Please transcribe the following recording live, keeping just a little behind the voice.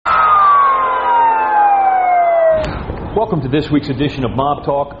Welcome to this week's edition of Mob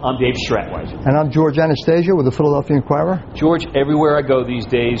Talk. I'm Dave Stratweiser. And I'm George Anastasia with the Philadelphia Inquirer. George, everywhere I go these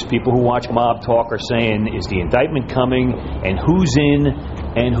days, people who watch Mob Talk are saying, is the indictment coming, and who's in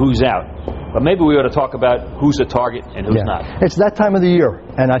and who's out? But maybe we ought to talk about who's a target and who's not. It's that time of the year,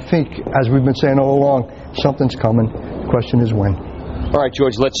 and I think, as we've been saying all along, something's coming. The question is when. All right,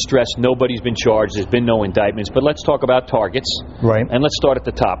 George, let's stress nobody's been charged. There's been no indictments. But let's talk about targets. Right. And let's start at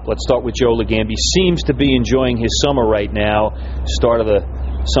the top. Let's start with Joe Legambi. Seems to be enjoying his summer right now. Start of the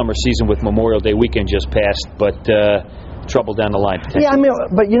summer season with Memorial Day weekend just passed. But trouble down the line, potentially. Yeah,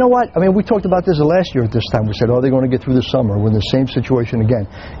 but you know what? We talked about this last year at this time. We said, are they going to get through the summer? We're in the same situation again.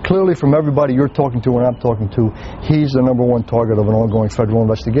 Clearly, from everybody you're talking to and I'm talking to, he's the number one target of an ongoing federal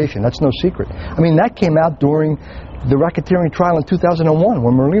investigation. That's no secret. That came out during the racketeering trial in 2001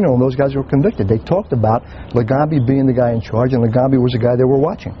 when Merlino and those guys were convicted. They talked about Legambi being the guy in charge, and Legambi was the guy they were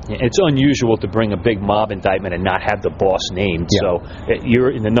watching. Yeah, it's unusual to bring a big mob indictment and not have the boss named. Yeah. So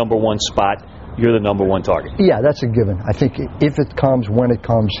you're in the number one spot. You're the number one target. Yeah, that's a given. I think if it comes, when it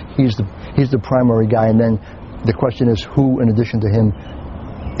comes, he's the primary guy, and then the question is who, in addition to him,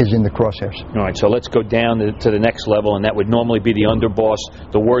 is in the crosshairs. All right, so let's go down to the next level, and that would normally be the underboss.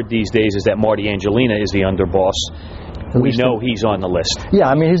 The word these days is that Marty Angelina is the underboss. We know he's on the list.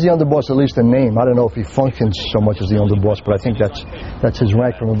 Yeah, he's the underboss, at least in name. I don't know if he functions so much as the underboss, but I think that's his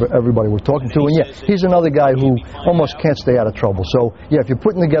rank from everybody we're talking to. And yeah, he's another guy who almost can't stay out of trouble. So yeah, if you're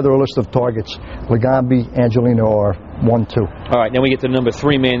putting together a list of targets, Legambi, Angelina are 1, 2. All right, now we get to number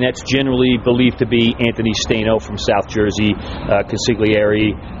 3 man. That's generally believed to be Anthony Staino from South Jersey,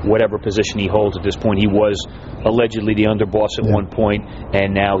 consigliere, whatever position he holds at this point. He was allegedly the underboss at one point,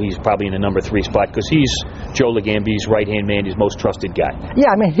 and now he's probably in the number 3 spot because he's Joe Legambi's right-hand man, his most trusted guy.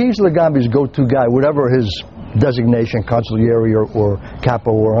 Yeah, he's Legambi's go-to guy, whatever his designation, consigliere or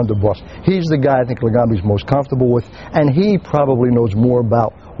capo or underboss. He's the guy I think Legambi's most comfortable with, and he probably knows more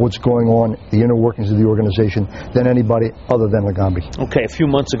about what's going on, the inner workings of the organization, than anybody other than Legambi. Okay, a few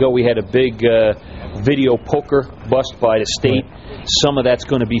months ago we had a big video poker bust by the state. Right. Some of that's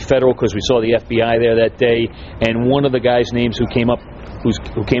going to be federal because we saw the FBI there that day, and one of the guys' names who came up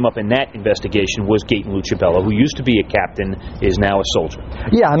in that investigation was Gaten Lucibello, who used to be a captain, is now a soldier.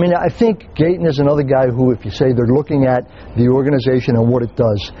 Yeah, I think Gaten is another guy who, if you say they're looking at the organization and what it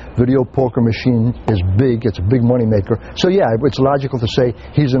does, video poker machine is big, it's a big money maker. So yeah, it's logical to say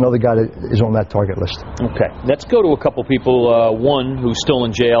he's another guy that is on that target list. Okay, let's go to a couple people. One who's still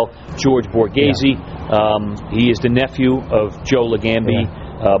in jail, George Borghese. Yeah. He is the nephew of Joe Legambi. Yeah.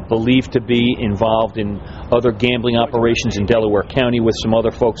 Believed to be involved in other gambling operations in Delaware County with some other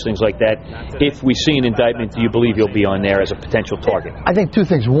folks, things like that. If we see an indictment, do you believe he'll be on there as a potential target? I think two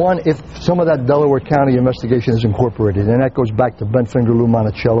things. One, if some of that Delaware County investigation is incorporated, and that goes back to Ben Finger, Lou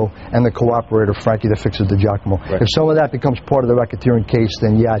Monticello, and the cooperator, Frankie, that fixes the Giacomo. Right. If some of that becomes part of the racketeering case,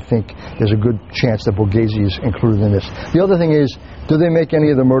 then yeah, I think there's a good chance that Borghese is included in this. The other thing is, do they make any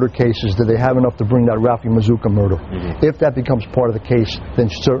of the murder cases? Do they have enough to bring that Ralphie Mazzucca murder? Mm-hmm. If that becomes part of the case, then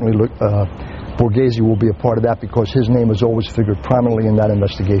certainly Borghese will be a part of that because his name has always figured prominently in that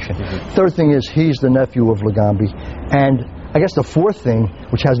investigation. Mm-hmm. Third thing is he's the nephew of Legambi. And I guess the fourth thing,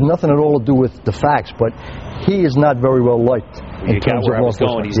 which has nothing at all to do with the facts, but he is not very well liked. You got where I was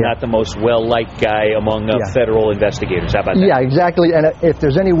going. He's not the most well-liked guy among federal investigators. How about that? Yeah, exactly. And if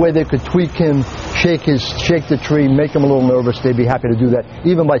there's any way they could tweak him, shake the tree, make him a little nervous, they'd be happy to do that,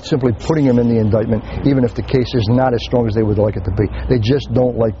 even by simply putting him in the indictment, even if the case is not as strong as they would like it to be. They just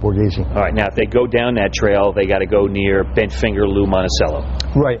don't like Borghese. All right, now if they go down that trail, they got to go near bent finger Lou Monticello.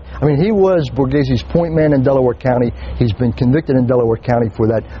 Right. He was Borghese's point man in Delaware County. He's been convicted in Delaware County for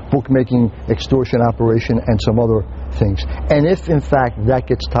that bookmaking extortion operation and some other things. And if, in fact, that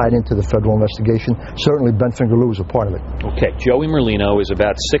gets tied into the federal investigation, certainly Ben Finger Lou is a part of it. Okay, Joey Merlino is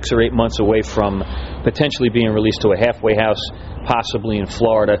about 6 or 8 months away from potentially being released to a halfway house, possibly in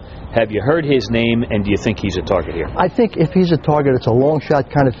Florida. Have you heard his name, and do you think he's a target here? I think if he's a target, it's a long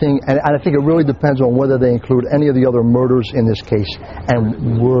shot kind of thing, and I think it really depends on whether they include any of the other murders in this case,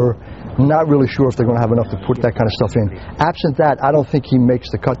 and we're not really sure if they're going to have enough to put that kind of stuff in. Absent that, I don't think he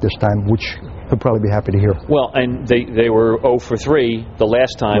makes the cut this time, which he'll probably be happy to hear. Well, and they were 0 for 3 the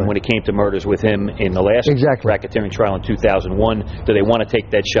last time when it came to murders with him in the last racketeering trial in 2001. Do they want to take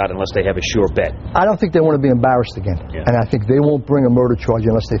that shot unless they have a sure bet? I don't think they want to be embarrassed again. Yeah. And I think they won't bring a murder charge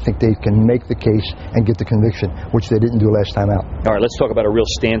unless they think they can make the case and get the conviction, which they didn't do last time out. All right, let's talk about a real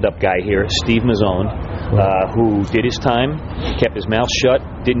stand-up guy here, Steve Mazzone, who did his time, kept his mouth shut,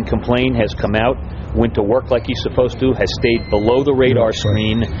 didn't complain, has come out, went to work like he's supposed to, has stayed below the radar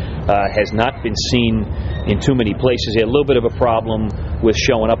screen, has not been seen in too many places. He had a little bit of a problem with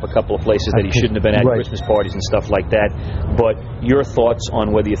showing up a couple of places that he shouldn't have been at, right. Christmas parties and stuff like that. But your thoughts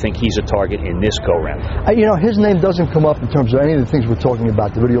on whether you think he's a target in this go-round? You know, his name doesn't come up in terms of any of the things we're talking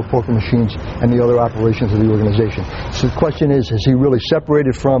about, the video poker machines and the other operations of the organization. So the question is he really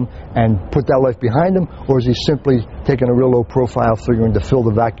separated from and put that life behind him, or is he simply taking a real low profile, figuring to fill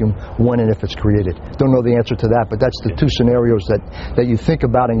the vacuum when and if it's created? Don't know the answer to that, but that's the two scenarios that you think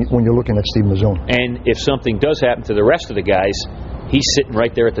about when you're looking at Steve Mazzone. And if something does happen to the rest of the guys, he's sitting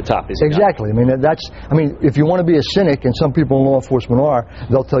right there at the top, is he Exactly. not? I mean, if you want to be a cynic, and some people in law enforcement are,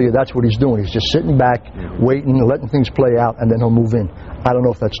 they'll tell you that's what he's doing. He's just sitting back, waiting, letting things play out, and then he'll move in. I don't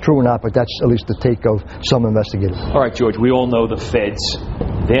know if that's true or not, but that's at least the take of some investigators. All right, George, we all know the feds.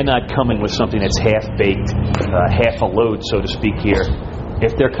 They're not coming with something that's half-baked, half a load, so to speak here.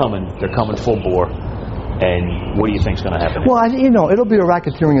 If they're coming full bore. And what do you think is going to happen? Well, it'll be a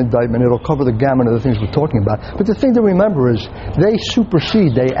racketeering indictment. It'll cover the gamut of the things we're talking about. But the thing to remember is they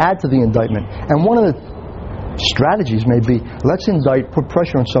supersede, they add to the indictment. And one of the strategies may be, let's indict, put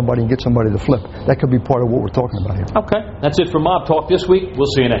pressure on somebody and get somebody to flip. That could be part of what we're talking about here. Okay. That's it for Mob Talk this week. We'll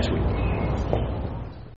see you next week.